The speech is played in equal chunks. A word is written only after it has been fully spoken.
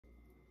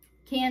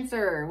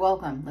Cancer,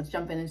 welcome. Let's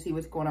jump in and see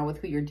what's going on with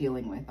who you're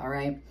dealing with, all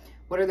right?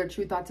 What are their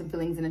true thoughts and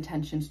feelings and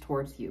intentions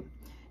towards you?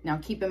 Now,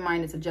 keep in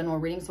mind, it's a general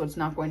reading, so it's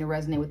not going to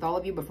resonate with all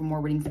of you, but for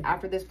more readings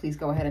after this, please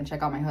go ahead and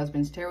check out my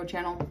husband's tarot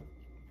channel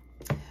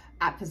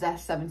at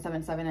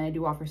Possessed777, and I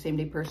do offer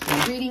same-day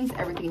personal readings.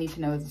 Everything you need to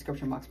know is in the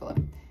description box below.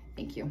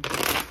 Thank you.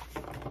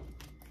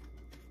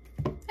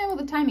 Yeah, well,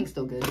 the timing's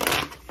still good.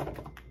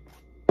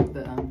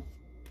 I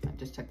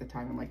just checked the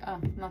time. I'm like,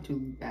 not too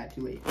bad,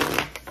 too late.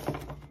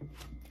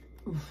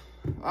 Oof.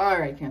 All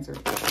right, Cancer.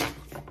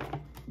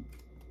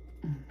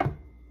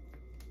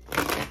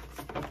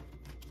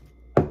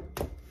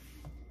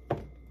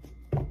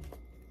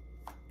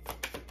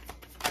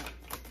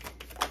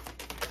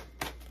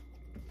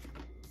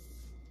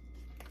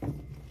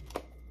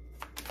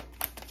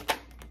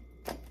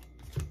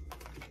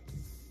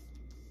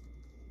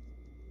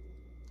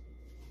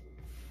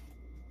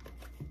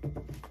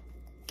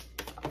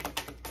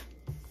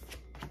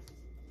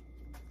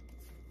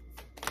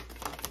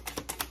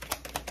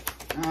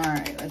 All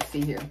right, let's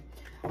see here.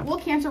 Well,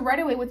 Cancer, right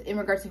away in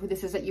regards to who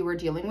this is that you were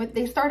dealing with,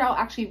 they start out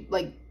actually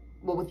like,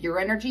 well, with your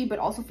energy, but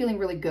also feeling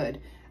really good,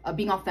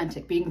 being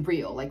authentic, being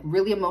real, like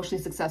really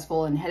emotionally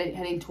successful and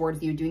heading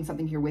towards you, doing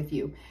something here with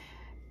you.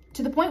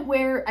 To the point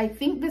where I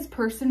think this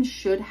person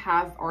should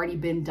have already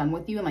been done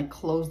with you and like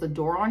closed the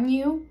door on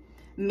you.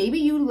 Maybe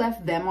you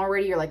left them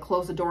already or like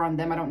closed the door on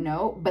them, I don't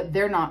know, but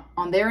they're not,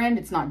 on their end,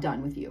 it's not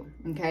done with you,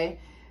 okay?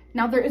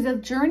 Now, there is a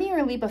journey or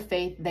a leap of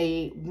faith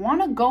they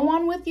want to go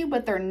on with you,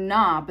 but they're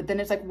not. But then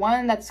it's like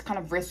one that's kind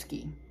of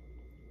risky.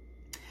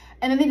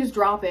 And then they just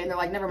drop it and they're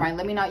like, never mind,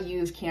 let me not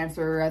use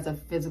Cancer as a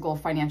physical,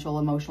 financial,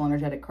 emotional,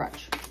 energetic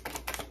crutch.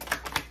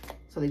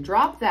 So they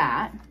drop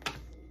that.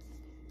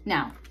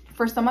 Now,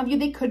 for some of you,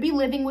 they could be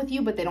living with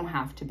you, but they don't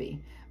have to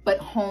be. But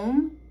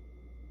home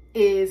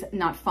is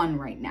not fun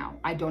right now.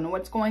 I don't know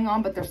what's going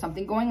on, but there's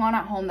something going on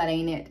at home that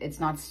ain't it. It's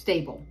not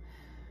stable.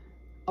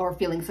 Or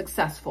feeling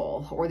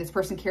successful, or this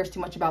person cares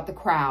too much about the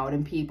crowd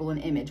and people and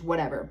image,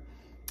 whatever.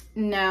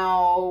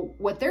 Now,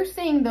 what they're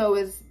saying though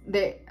is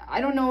that,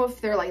 I don't know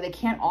if they're like, they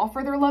can't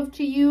offer their love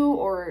to you,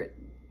 or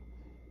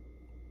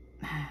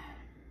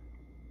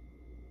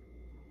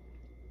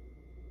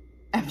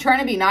I'm trying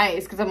to be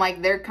nice because I'm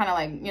like, they're kind of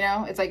like, you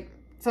know, it's like,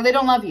 so they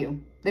don't love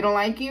you. They don't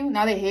like you.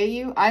 Now they hate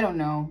you. I don't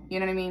know. You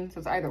know what I mean? So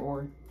it's either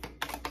or.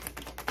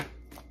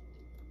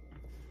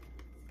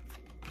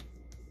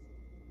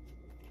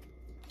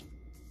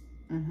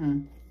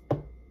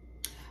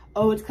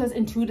 Oh, it's because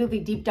intuitively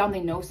deep down they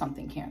know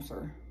something,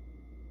 Cancer.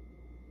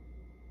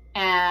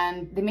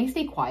 And they may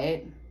stay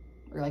quiet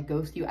or like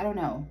ghost you. I don't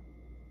know.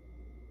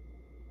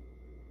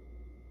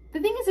 The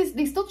thing is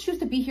they still choose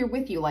to be here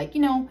with you. Like,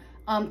 you know,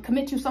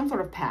 commit to some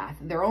sort of path,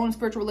 their own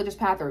spiritual religious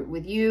path, or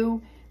with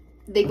you.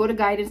 They go to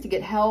guidance to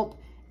get help.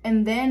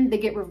 And then they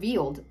get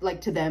revealed,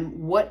 like, to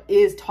them what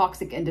is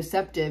toxic and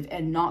deceptive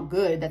and not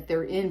good that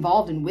they're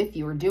involved in with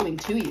you or doing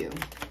to you.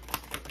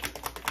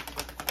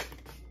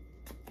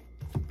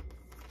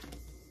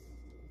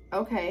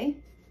 Okay.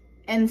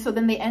 And so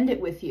then they end it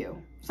with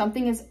you.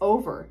 Something is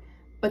over.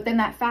 But then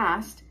that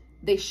fast,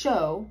 they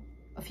show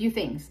a few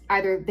things.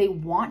 Either they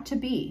want to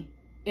be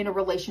in a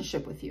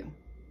relationship with you.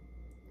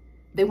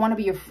 They want to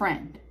be your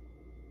friend.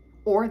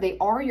 Or they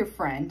are your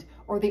friend,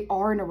 or they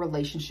are in a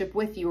relationship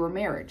with you or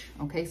marriage.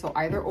 Okay, so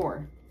either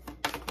or.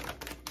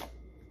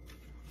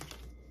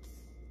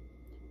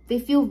 They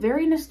feel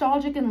very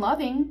nostalgic and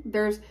loving.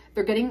 They're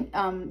getting,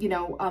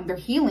 they're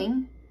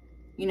healing.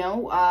 You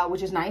know,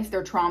 which is nice,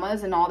 their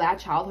traumas and all that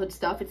childhood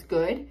stuff, it's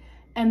good.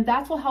 And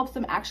that's what helps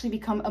them actually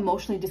become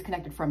emotionally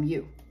disconnected from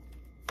you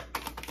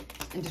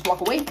and just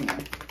walk away from you.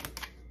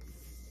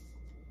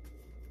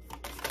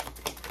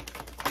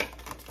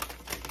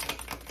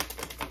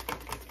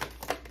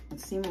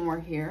 Let's see more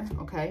here,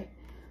 okay.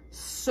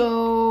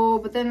 So,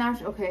 but then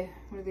after, okay,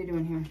 what are they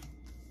doing here?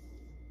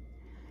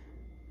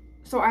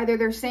 So either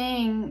they're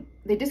saying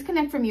they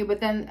disconnect from you, but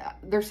then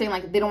they're saying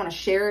like they don't want to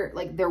share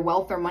like their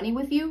wealth or money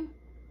with you.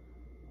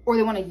 Or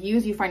they want to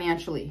use you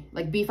financially,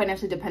 like be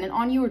financially dependent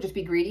on you or just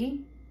be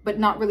greedy, but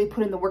not really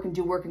put in the work and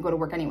do work and go to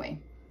work anyway.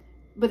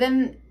 But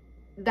then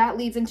that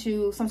leads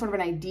into some sort of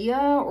an idea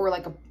or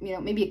like a, you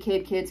know, maybe a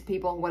kid, kids,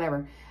 people,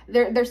 whatever.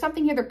 There's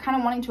something here they're kind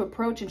of wanting to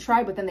approach and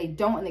try, but then they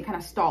don't and they kind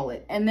of stall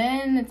it. And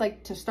then it's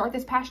like to start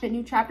this passionate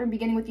new chapter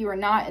beginning with you or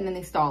not, and then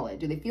they stall it.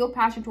 Do they feel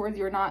passion towards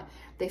you or not?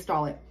 They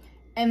stall it.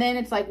 And then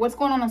it's like, what's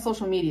going on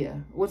social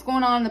media? What's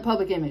going on in the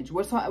public image?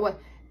 What?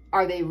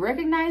 Are they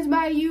recognized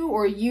by you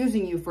or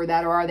using you for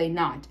that, or are they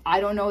not? I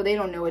don't know. They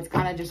don't know. It's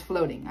kind of just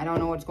floating. I don't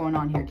know what's going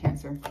on here,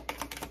 Cancer.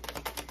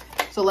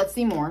 So let's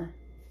see more.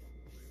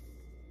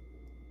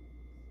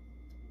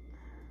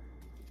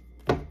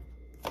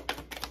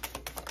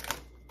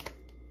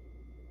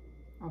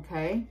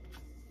 Okay.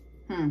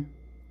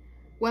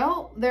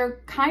 Well, they're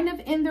kind of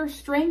in their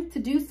strength to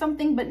do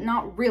something, but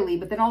not really.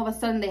 But then all of a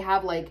sudden they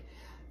have like,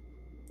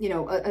 you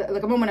know,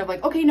 like a moment of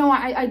like, okay, no,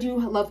 I do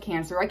love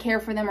Cancer. I care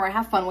for them, or I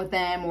have fun with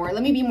them, or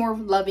let me be more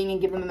loving and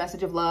give them a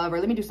message of love, or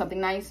let me do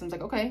something nice. And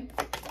it's like, okay.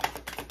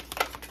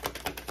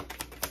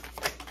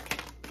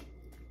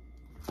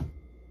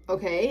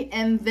 Okay,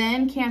 and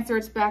then Cancer,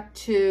 it's back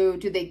to,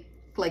 do they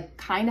like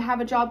kind of have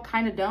a job,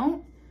 kind of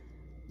don't?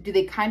 Do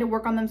they kind of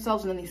work on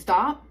themselves and then they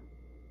stop?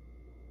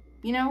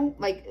 You know,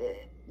 like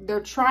they're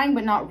trying,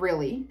 but not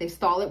really. They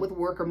stall it with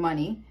work or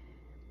money.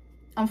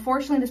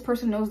 Unfortunately, this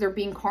person knows they're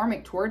being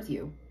karmic towards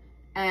you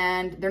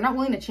and they're not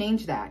willing to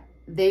change that.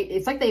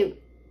 It's like they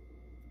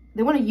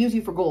want to use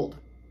you for gold.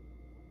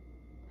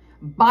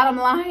 Bottom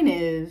line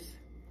is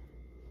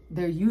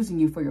they're using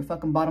you for your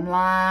fucking bottom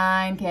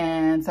line,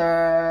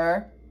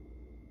 Cancer.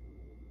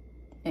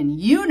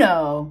 And you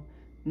know,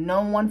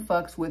 no one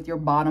fucks with your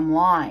bottom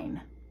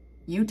line.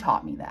 You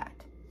taught me that.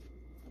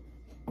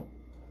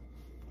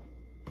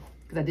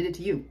 Because I did it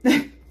to you.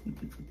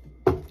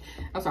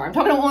 I'm sorry, I'm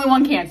talking to only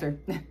one Cancer.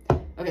 Okay,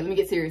 let me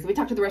get serious. Let me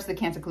talk to the rest of the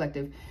Cancer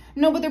collective.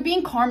 No, but they're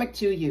being karmic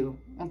to you.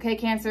 Okay,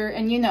 Cancer?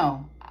 And you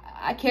know,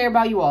 I care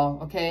about you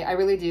all. Okay, I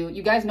really do.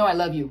 You guys know I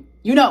love you.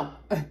 You know.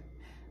 I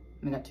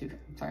got two.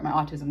 Sorry, my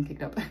autism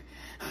kicked up.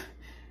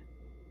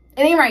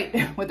 It ain't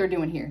right what they're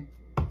doing here.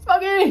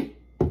 Smokey!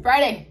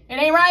 Friday. It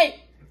ain't right.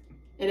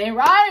 It ain't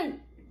right.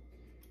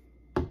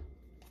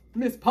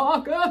 Miss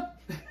Parker.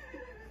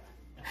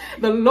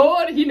 The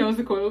Lord, he knows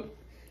the quote.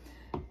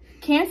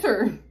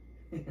 Cancer.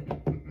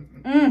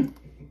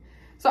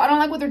 So I don't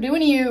like what they're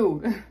doing to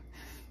you.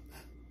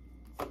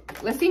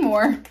 Let's see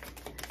more.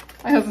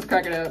 My husband's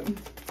cracking up.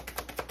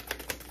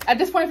 At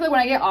this point, I feel like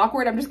when I get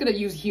awkward, I'm just going to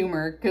use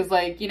humor. Because,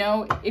 like, you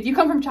know, if you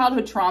come from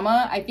childhood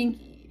trauma, I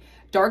think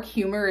dark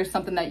humor is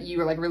something that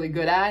you are, like, really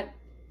good at.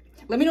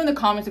 Let me know in the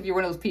comments if you're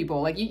one of those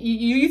people. Like, you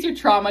use your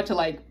trauma to,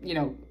 like, you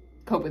know,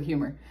 cope with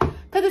humor.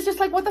 Because it's just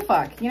like, what the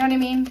fuck? You know what I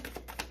mean?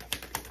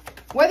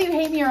 Whether you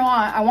hate me or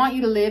not, I want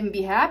you to live and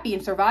be happy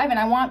and survive. And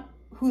I want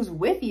who's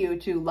with you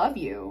to love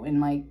you. And,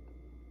 like,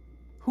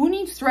 who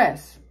needs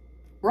stress?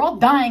 We're all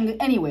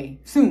dying anyway,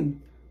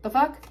 soon. The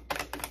fuck?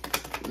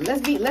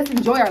 Let's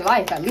enjoy our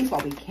life at least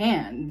while we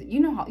can. You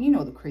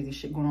know the crazy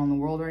shit going on in the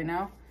world right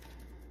now.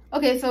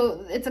 Okay,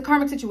 so it's a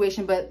karmic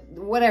situation, but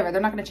whatever.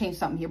 They're not going to change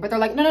something here. But they're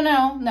like, no.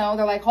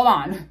 They're like, hold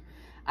on.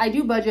 I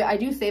do budget. I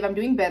do save. I'm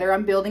doing better.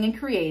 I'm building and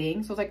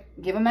creating. So it's like,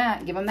 give them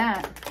that. Give them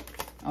that.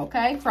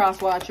 Okay,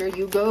 cross watcher.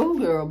 You go,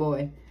 girl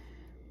boy.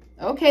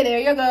 Okay, there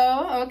you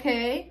go.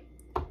 Okay.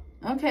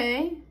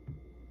 Okay.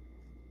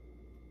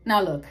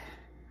 Now look,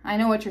 I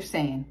know what you're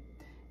saying.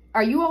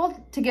 Are you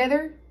all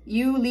together?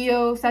 You,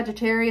 Leo,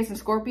 Sagittarius, and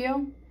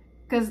Scorpio?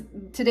 Because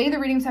today the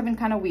readings have been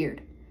kind of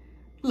weird.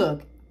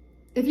 Look,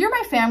 if you're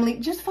my family,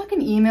 just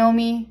fucking email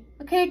me.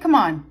 Okay, come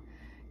on.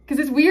 Because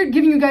it's weird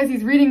giving you guys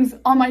these readings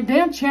on my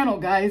damn channel,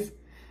 guys.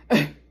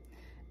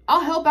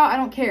 I'll help out, I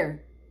don't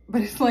care.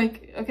 But it's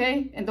like,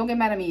 okay? And don't get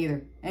mad at me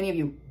either. Any of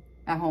you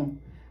at home.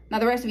 Now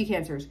the rest of you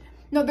Cancers.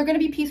 No, they're going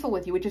to be peaceful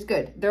with you, which is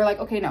good. They're like,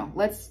 okay, no,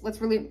 let's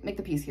really make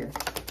the peace here.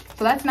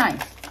 So that's nice.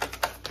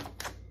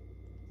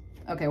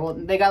 Okay, well,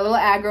 they got a little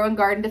aggro and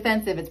guard and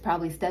defensive. It's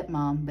probably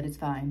stepmom, but it's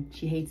fine.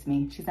 She hates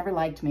me. She's never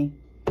liked me.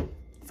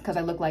 It's because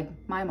I look like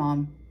my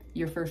mom,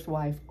 your first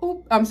wife.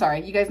 Oh, I'm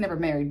sorry. You guys never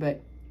married,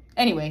 but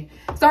anyway.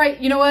 Sorry,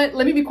 you know what?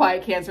 Let me be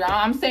quiet, Cancer.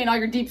 I'm saying all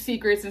your deep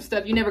secrets and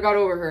stuff. You never got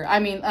over her. I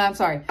mean, I'm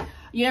sorry.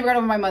 You never got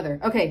over my mother.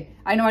 Okay,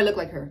 I know I look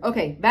like her.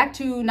 Okay, back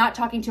to not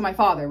talking to my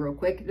father real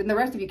quick. And the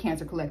rest of you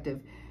Cancer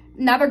collective.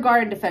 Now they're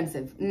guard and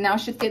defensive. Now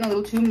shit's getting a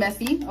little too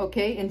messy,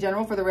 okay, in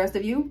general for the rest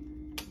of you.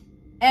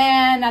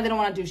 And now they don't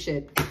want to do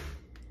shit.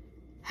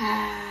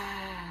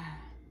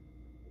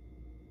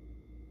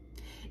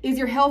 Is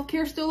your health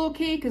care still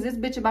okay? Because this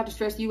bitch about to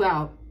stress you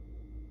out.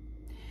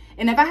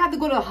 And if I have to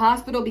go to the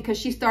hospital because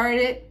she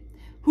started it,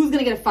 who's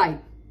going to get a fight?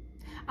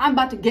 I'm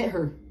about to get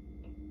her.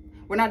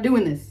 We're not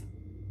doing this.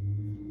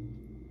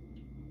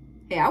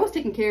 Hey, I was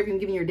taking care of you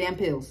and giving you your damn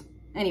pills.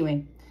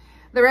 Anyway,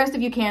 the rest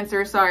of you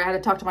Cancer, sorry, I had to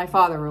talk to my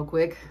father real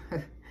quick.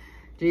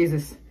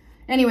 Jesus.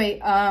 Anyway,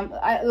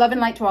 I love and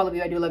light to all of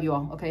you. I do love you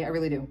all. Okay, I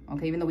really do.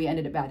 Okay, even though we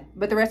ended it bad.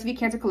 But the rest of you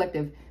Cancer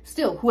collective,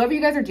 still, whoever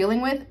you guys are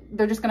dealing with,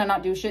 they're just gonna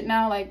not do shit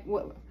now. Like,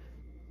 what?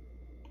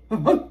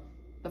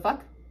 The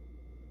fuck?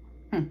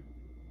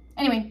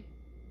 Anyway,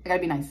 I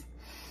gotta be nice.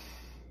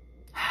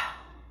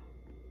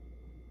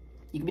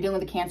 You can be dealing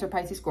with the Cancer,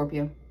 Pisces,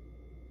 Scorpio,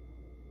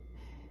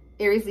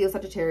 Aries, Leo,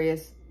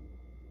 Sagittarius,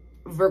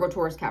 Virgo,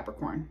 Taurus,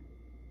 Capricorn.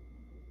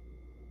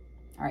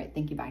 All right,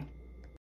 thank you. Bye.